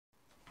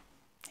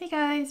Hey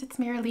guys, it's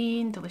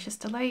Marilyn, Delicious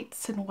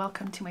Delights, and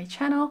welcome to my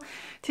channel.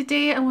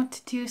 Today I want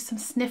to do some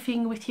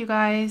sniffing with you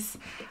guys.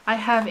 I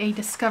have a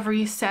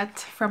discovery set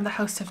from the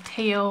house of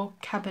Teo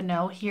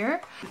Cabanel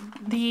here.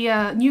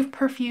 The new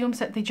perfumes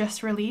that they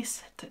just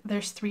released,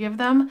 there's 3 of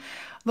them,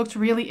 looked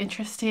really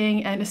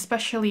interesting, and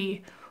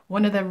especially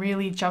one of them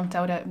really jumped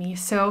out at me.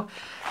 So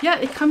yeah,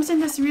 it comes in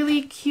this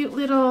really cute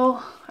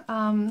little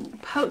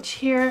pouch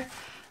here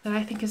that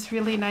I think is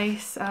really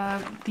nice.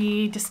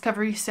 The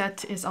discovery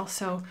set is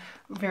also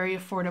very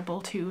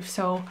affordable too.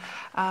 So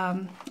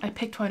I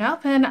picked one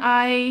up and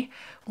I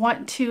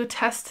want to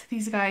test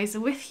these guys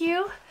with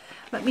you.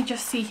 Let me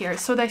just see here.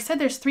 So they said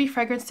there's 3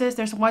 fragrances.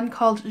 There's one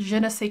called Je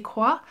Ne Sais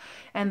Quoi,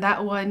 and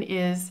that one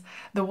is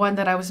the one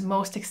that I was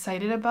most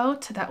excited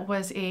about. That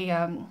was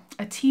a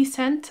tea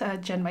scent,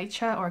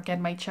 Genmaicha or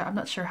Genmaicha. I'm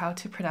not sure how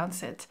to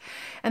pronounce it.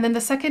 And then the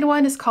second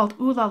one is called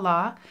Ooh La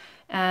La,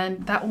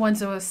 and that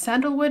one's a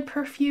sandalwood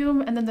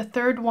perfume. And then the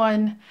third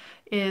one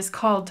is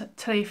called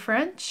Très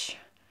French.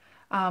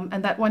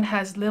 And that one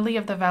has Lily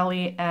of the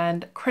Valley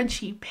and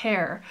Crunchy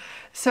Pear.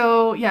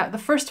 So yeah, the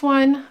first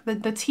one,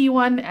 the tea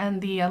one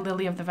and the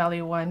Lily of the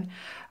Valley one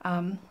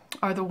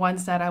are the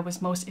ones that I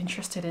was most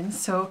interested in.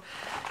 So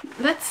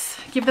let's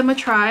give them a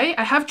try.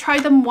 I have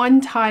tried them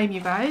one time,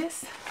 you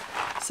guys.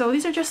 So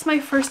these are just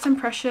my first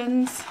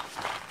impressions.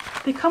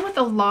 They come with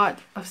a lot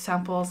of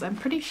samples. I'm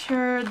pretty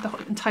sure the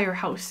entire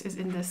house is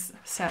in this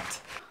set.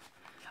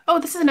 Oh,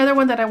 this is another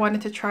one that I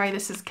wanted to try.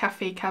 This is Teo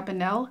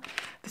Cabanel.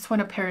 This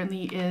one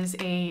apparently is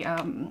a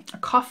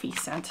coffee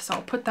scent, so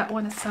I'll put that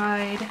one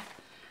aside.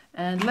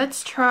 And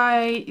let's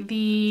try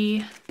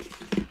the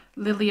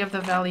Lily of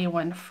the Valley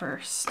one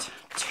first.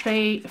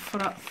 Très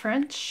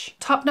French.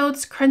 Top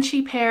notes,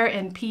 crunchy pear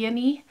and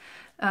peony.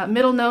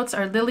 Middle notes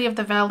are Lily of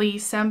the Valley,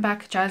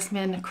 Sambac,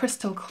 Jasmine,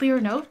 crystal clear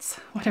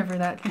notes, whatever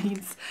that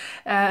means.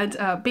 And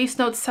base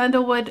notes,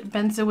 sandalwood,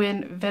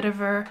 benzoin,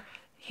 vetiver,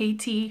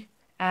 Haiti,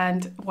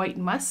 and white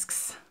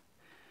musks.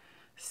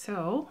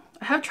 So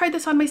I have tried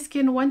this on my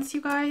skin once,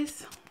 you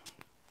guys.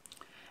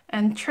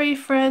 And Très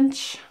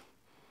French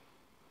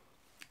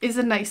is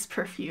a nice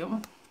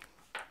perfume.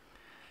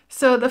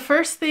 So the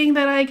first thing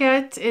that I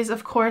get is,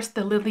 of course,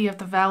 the Lily of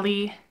the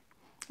Valley.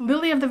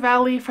 Lily of the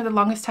Valley for the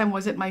longest time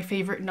wasn't my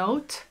favorite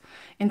note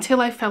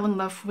until I fell in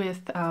love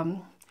with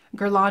Guerlain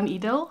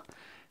Idil.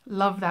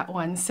 Love that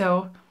one.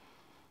 So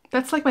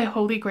that's like my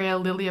holy grail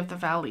Lily of the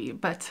Valley.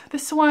 But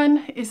this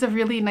one is a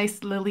really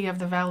nice Lily of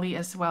the Valley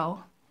as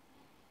well.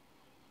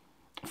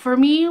 For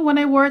me, when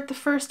I wore it the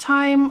first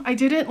time, I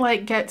didn't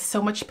like get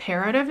so much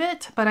pear out of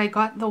it, but I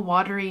got the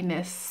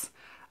wateriness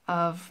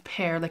of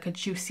pear, like a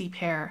juicy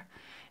pear,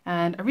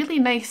 and a really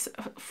nice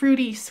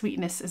fruity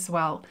sweetness as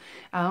well.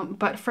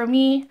 But for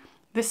me,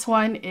 this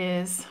one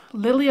is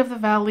Lily of the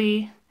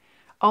Valley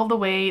all the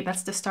way.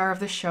 That's the star of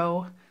the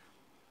show,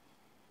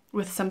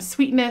 with some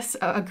sweetness,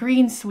 a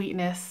green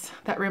sweetness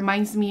that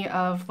reminds me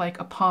of like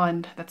a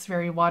pond that's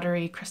very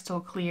watery, crystal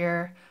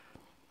clear,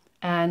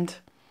 and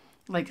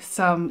like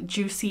some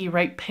juicy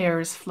ripe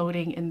pears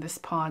floating in this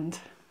pond.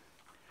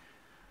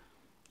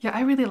 Yeah,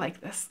 I really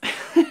like this.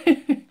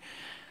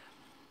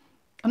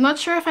 I'm not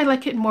sure if I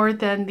like it more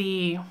than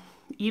the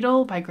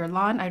Idil by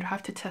Guerlain. I'd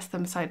have to test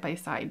them side by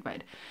side,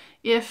 but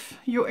if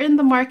you're in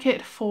the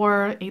market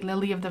for a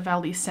Lily of the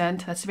Valley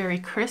scent that's very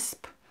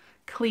crisp,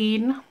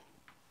 clean.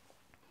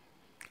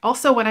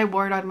 Also, when I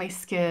wore it on my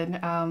skin,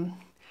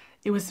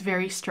 it was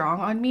very strong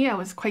on me. I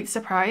was quite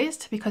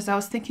surprised because I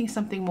was thinking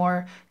something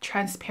more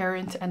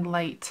transparent and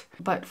light.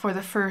 But for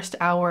the first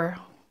hour,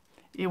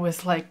 it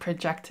was like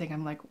projecting.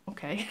 I'm like,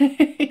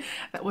 okay,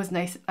 that was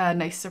nice, a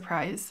nice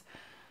surprise.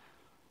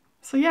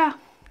 So yeah,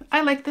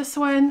 I like this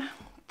one.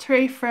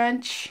 Très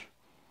French.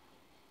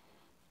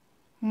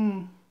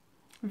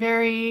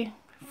 Very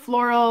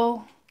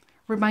floral,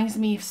 reminds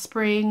me of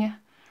spring,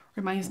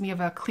 reminds me of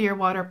a clear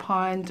water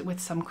pond with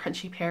some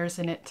crunchy pears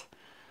in it.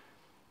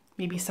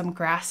 Maybe some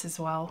grass as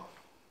well.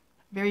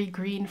 Very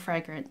green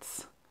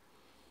fragrance.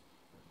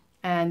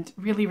 And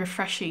really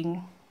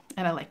refreshing,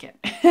 and I like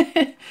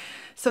it.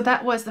 So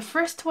that was the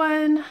first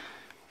one,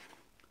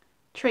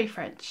 Très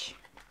French.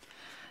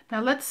 Now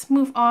let's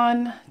move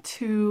on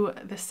to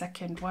the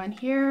second one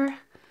here.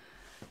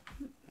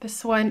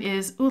 This one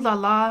is Ooh La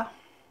La.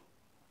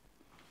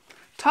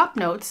 Top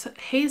notes,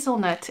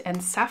 hazelnut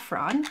and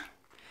saffron.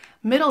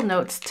 Middle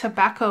notes,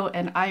 tobacco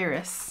and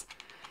iris.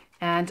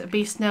 And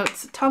base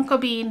notes, tonka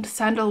bean,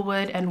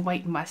 sandalwood, and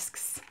white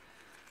musks.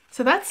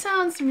 So that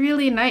sounds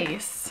really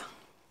nice.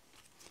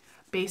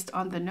 Based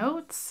on the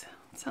notes,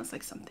 it sounds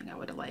like something I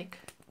would like.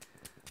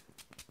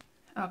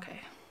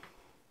 Okay.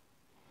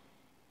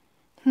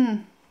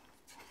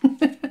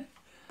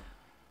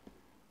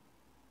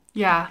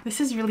 Yeah, this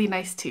is really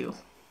nice too.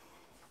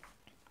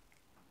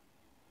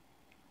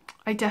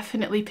 I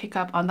definitely pick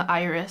up on the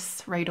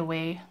iris right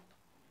away.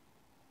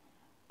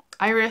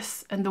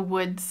 Iris and the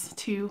woods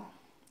too.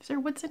 Is there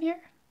woods in here?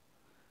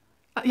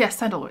 Yes,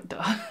 sandalwood,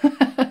 duh.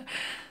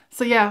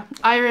 So yeah,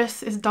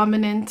 iris is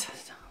dominant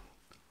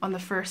on the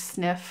first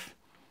sniff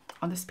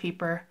on this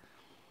paper.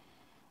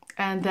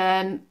 And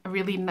then a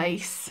really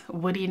nice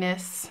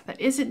woodiness that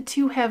isn't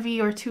too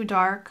heavy or too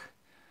dark.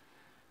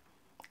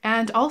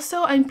 And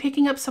also I'm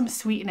picking up some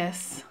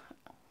sweetness.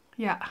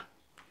 Yeah,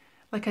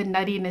 like a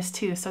nuttiness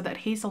too, so that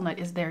hazelnut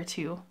is there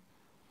too.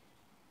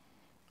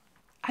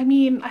 I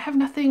mean, I have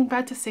nothing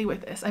bad to say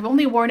with this. I've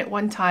only worn it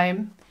one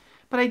time,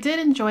 but I did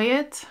enjoy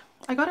it.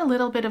 I got a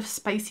little bit of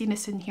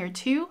spiciness in here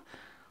too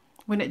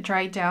when it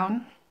dried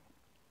down.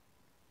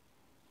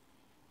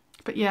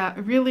 But yeah,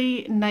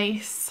 really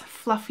nice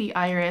fluffy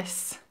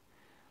iris,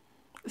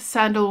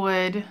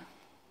 sandalwood,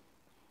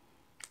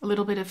 a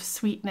little bit of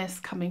sweetness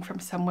coming from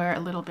somewhere, a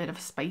little bit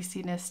of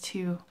spiciness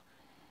too.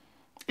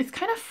 It's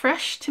kind of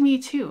fresh to me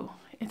too.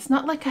 It's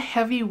not like a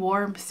heavy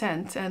warm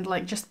scent, and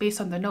like just based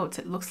on the notes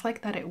it looks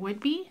like that it would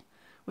be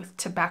with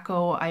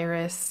tobacco,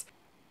 iris,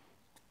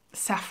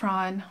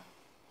 saffron.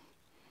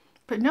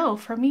 But no,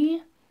 for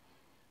me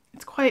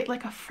it's quite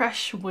like a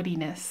fresh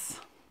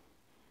woodiness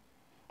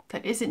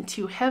that isn't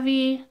too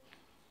heavy.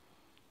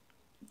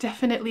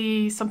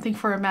 Definitely something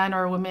for a man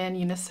or a woman,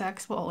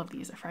 unisex. Well, all of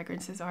these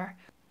fragrances are.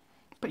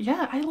 But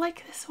yeah, I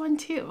like this one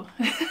too.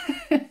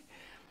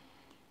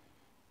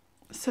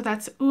 So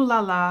that's Ooh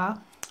La La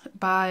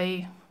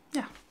by,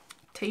 yeah,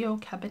 Teo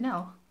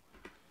Cabanel.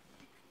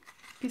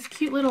 These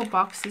cute little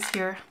boxes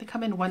here, they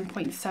come in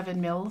 1.7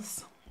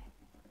 mils.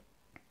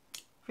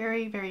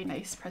 Very, very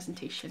nice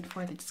presentation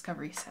for the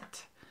Discovery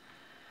set.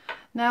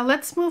 Now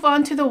let's move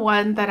on to the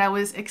one that I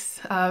was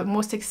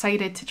most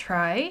excited to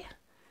try.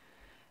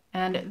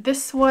 And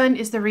this one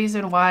is the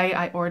reason why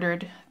I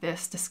ordered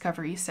this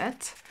Discovery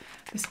set.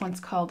 This one's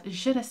called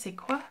Je Ne Sais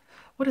Quoi.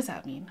 What does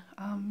that mean?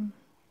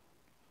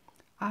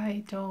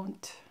 I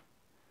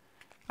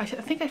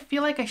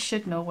feel like I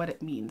should know what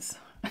it means.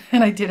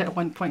 And I did at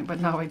one point, but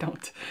now I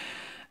don't.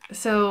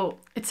 So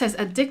it says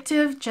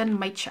addictive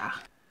genmaicha.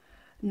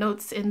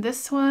 Notes in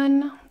this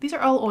one, these are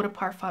all eau de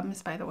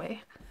parfums, by the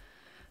way.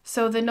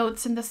 So the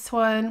notes in this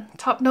one,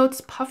 top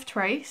notes puffed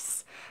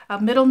rice,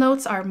 middle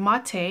notes are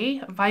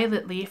mate,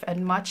 violet leaf,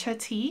 and matcha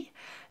tea,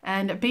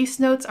 and base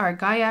notes are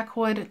gaiac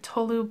wood,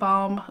 tolu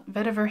balm,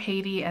 vetiver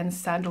Haiti, and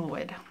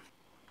sandalwood.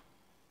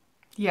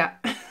 Yeah.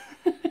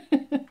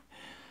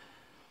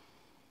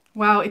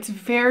 Wow, it's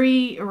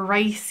very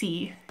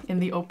ricey in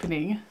the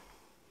opening.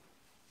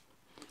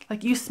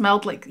 Like I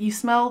smell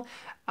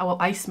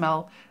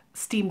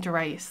steamed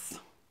rice.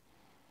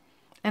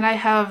 And I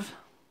have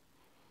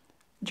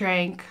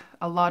drank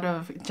a lot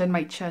of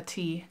genmaicha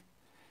tea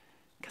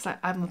because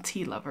I'm a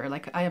tea lover.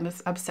 Like I am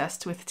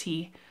obsessed with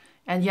tea.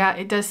 And yeah,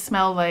 it does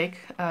smell like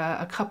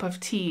a cup of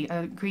tea,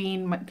 a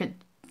green,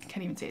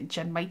 can't even say it,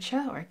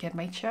 genmaicha or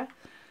genmaicha.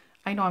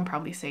 I know I'm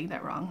probably saying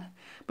that wrong,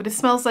 but it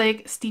smells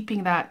like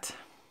steeping that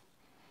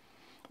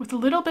with a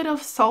little bit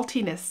of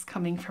saltiness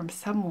coming from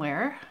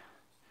somewhere.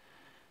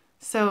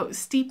 So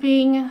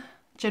steeping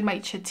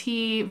genmaicha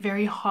tea,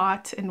 very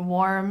hot and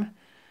warm,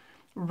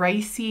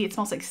 ricey. It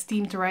smells like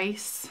steamed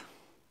rice.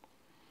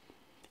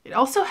 It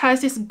also has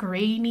this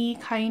grainy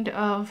kind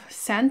of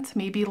scent,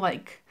 maybe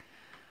like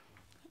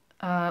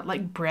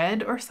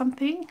bread or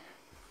something.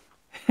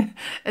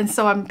 And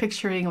so I'm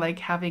picturing like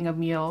having a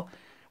meal,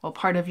 well,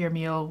 part of your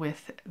meal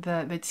with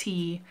the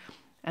tea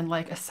and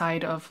like a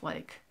side of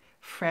like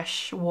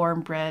fresh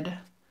warm bread.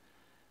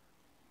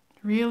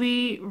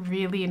 Really,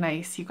 really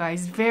nice, you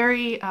guys.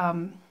 Very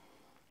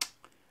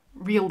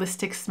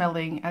realistic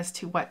smelling as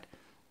to what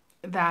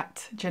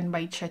that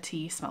genmaicha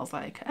tea smells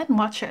like, and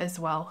matcha as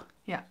well.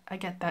 Yeah, I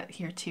get that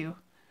here too.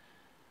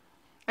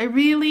 I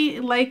really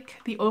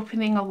like the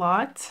opening a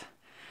lot.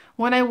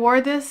 When I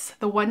wore this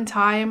the one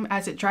time,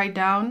 as it dried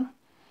down,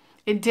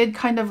 it did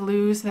kind of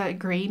lose that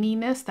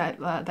graininess,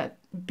 that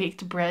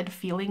baked bread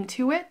feeling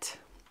to it.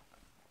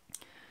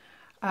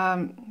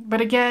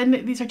 But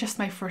again, these are just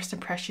my first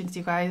impressions,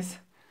 you guys.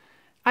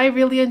 I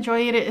really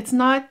enjoyed it. It's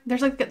not,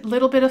 there's like a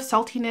little bit of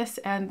saltiness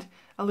and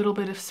a little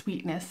bit of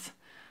sweetness,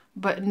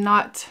 but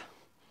not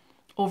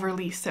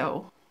overly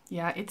so.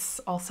 Yeah, it's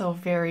also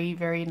very,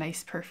 very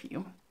nice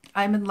perfume.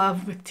 I'm in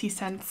love with tea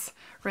scents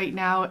right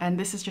now, and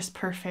this is just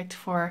perfect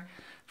for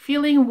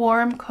feeling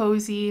warm,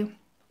 cozy.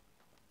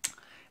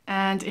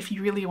 And if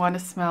you really want to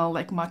smell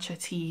like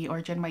matcha tea or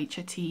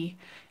genmaicha tea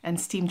and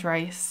steamed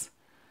rice,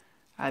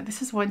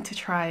 this is one to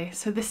try.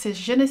 So this is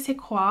Je Ne Sais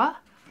Quoi.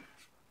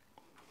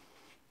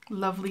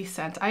 Lovely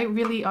scent. I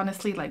really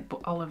honestly like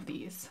all of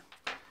these.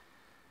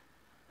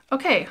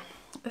 Okay,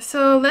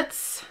 so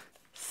let's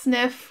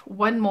sniff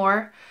one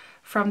more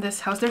from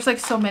this house. There's like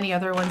so many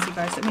other ones, you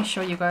guys. Let me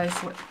show you guys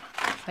what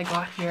I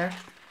got here.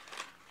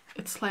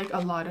 It's like a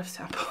lot of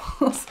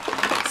samples.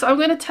 So I'm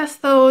going to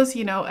test those,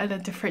 you know, at a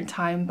different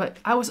time. But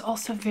I was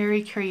also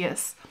very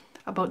curious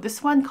about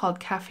this one called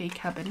Teo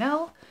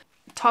Cabanel.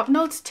 Top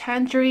notes,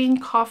 tangerine,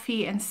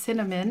 coffee, and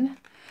cinnamon.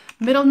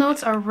 Middle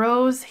notes are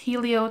rose,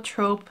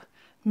 heliotrope,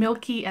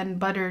 milky, and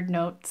buttered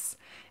notes.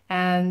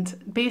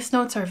 And base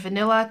notes are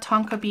vanilla,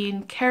 tonka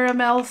bean,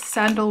 caramel,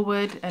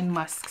 sandalwood, and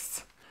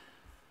musks.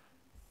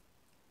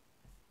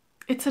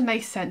 It's a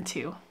nice scent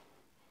too.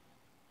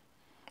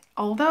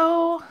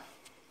 Although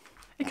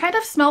it kind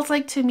of smells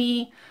like, to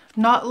me,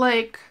 not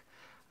like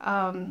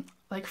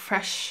like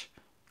fresh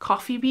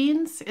coffee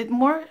beans.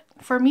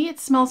 For me, it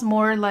smells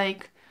more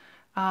like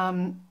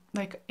a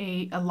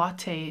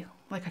latte,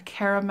 like a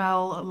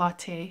caramel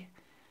latte.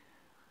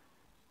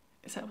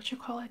 Is that what you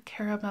call it?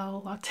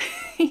 Caramel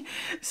latte.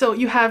 So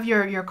you have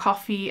your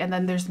coffee and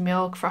then there's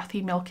milk,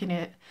 frothy milk in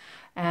it,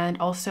 and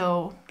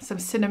also some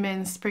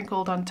cinnamon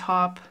sprinkled on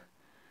top.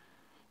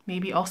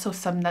 Maybe also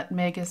some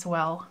nutmeg as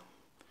well.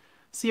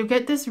 So you'll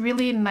get this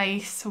really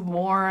nice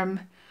warm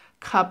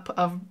cup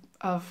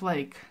of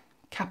like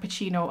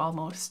cappuccino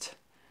almost.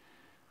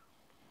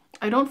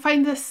 I don't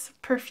find this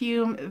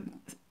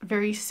perfume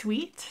very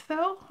sweet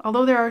though,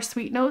 although there are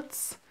sweet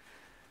notes.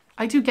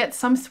 I do get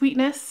some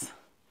sweetness,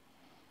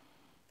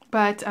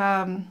 but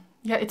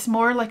yeah, it's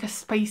more like a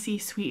spicy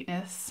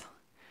sweetness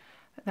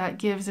that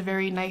gives a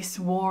very nice,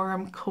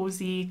 warm,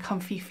 cozy,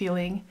 comfy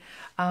feeling.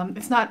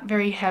 It's not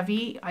very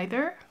heavy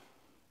either.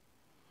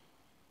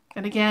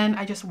 And again,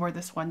 I just wore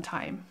this one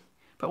time.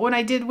 But when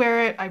I did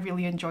wear it, I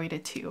really enjoyed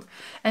it too.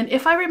 And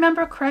if I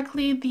remember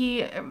correctly,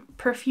 the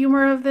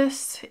perfumer of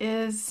this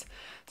is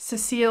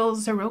Cecile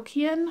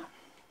Zarokian,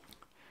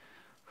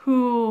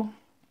 who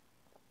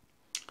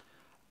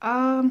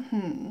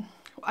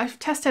I've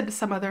tested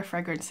some other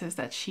fragrances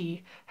that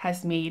she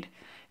has made,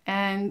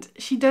 and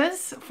she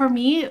does, for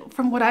me,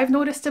 from what I've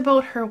noticed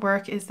about her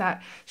work, is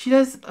that she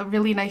does a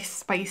really nice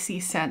spicy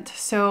scent.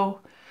 So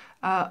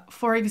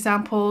for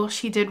example,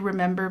 she did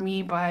Remember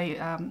Me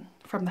by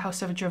from the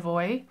House of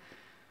Javoy,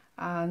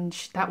 and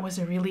that was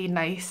a really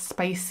nice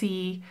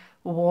spicy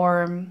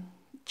warm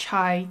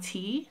chai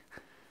tea.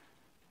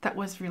 That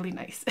was really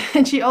nice.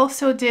 And she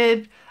also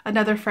did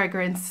another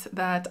fragrance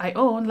that I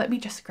own. Let me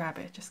just grab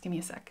it. Just give me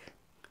a sec.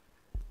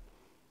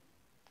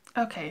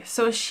 Okay,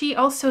 so she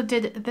also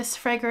did this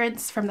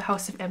fragrance from the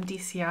House of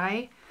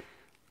MDCI.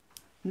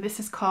 And this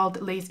is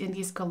called Les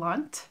Indies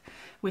Galant,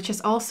 which is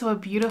also a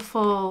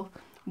beautiful,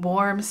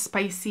 warm,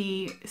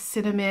 spicy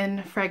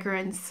cinnamon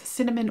fragrance,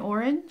 cinnamon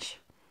orange.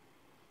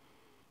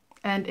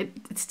 And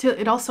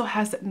it also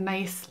has that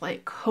nice,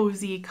 like,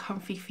 cozy,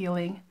 comfy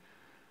feeling.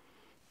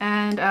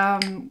 And I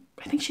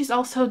think she's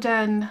also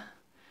done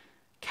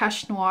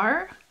Cache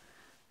Noir,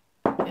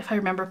 if I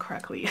remember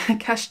correctly.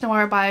 Cache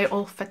Noir by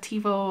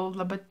Olfativo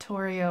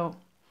Laboratorio.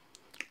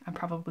 I'm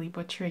probably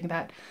butchering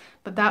that.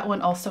 But that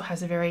one also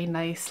has a very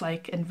nice,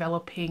 like,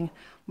 enveloping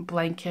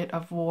blanket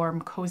of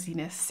warm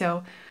coziness.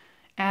 So,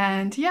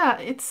 and yeah,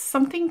 it's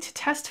something to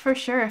test for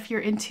sure if you're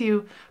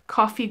into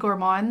coffee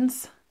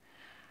gourmands.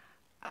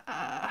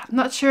 I'm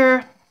not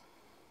sure.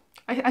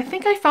 I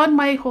think I found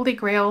my holy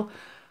grail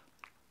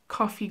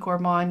coffee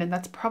gourmand, and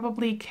that's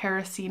probably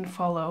Kerosene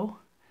Follow.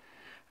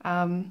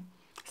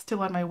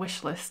 Still on my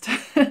wish list.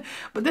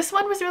 But this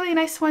one was really a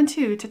nice one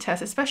too to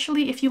test,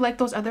 especially if you like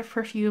those other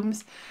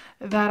perfumes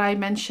that I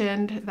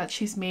mentioned that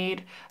she's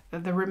made.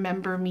 The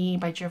Remember Me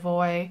by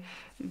Javoy,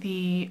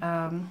 the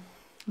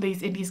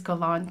Les Indies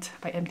Galant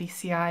by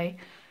MDCI,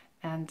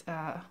 and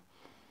I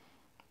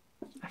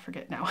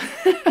forget now.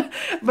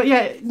 But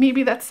yeah,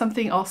 maybe that's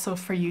something also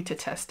for you to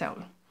test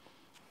out.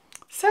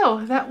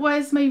 So that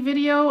was my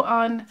video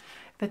on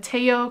the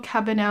Teo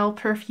Cabanel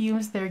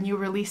perfumes, their new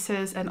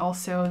releases, and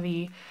also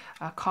the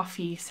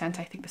coffee scent.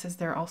 I think this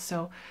is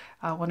also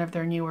one of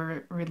their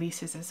newer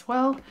releases as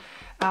well.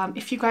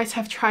 If you guys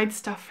have tried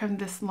stuff from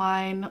this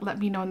line, let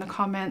me know in the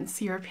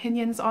comments your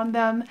opinions on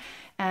them.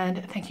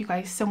 And thank you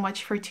guys so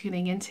much for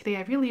tuning in today.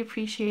 I really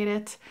appreciate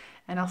it.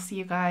 And I'll see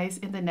you guys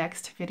in the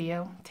next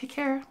video. Take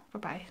care.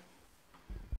 Bye-bye.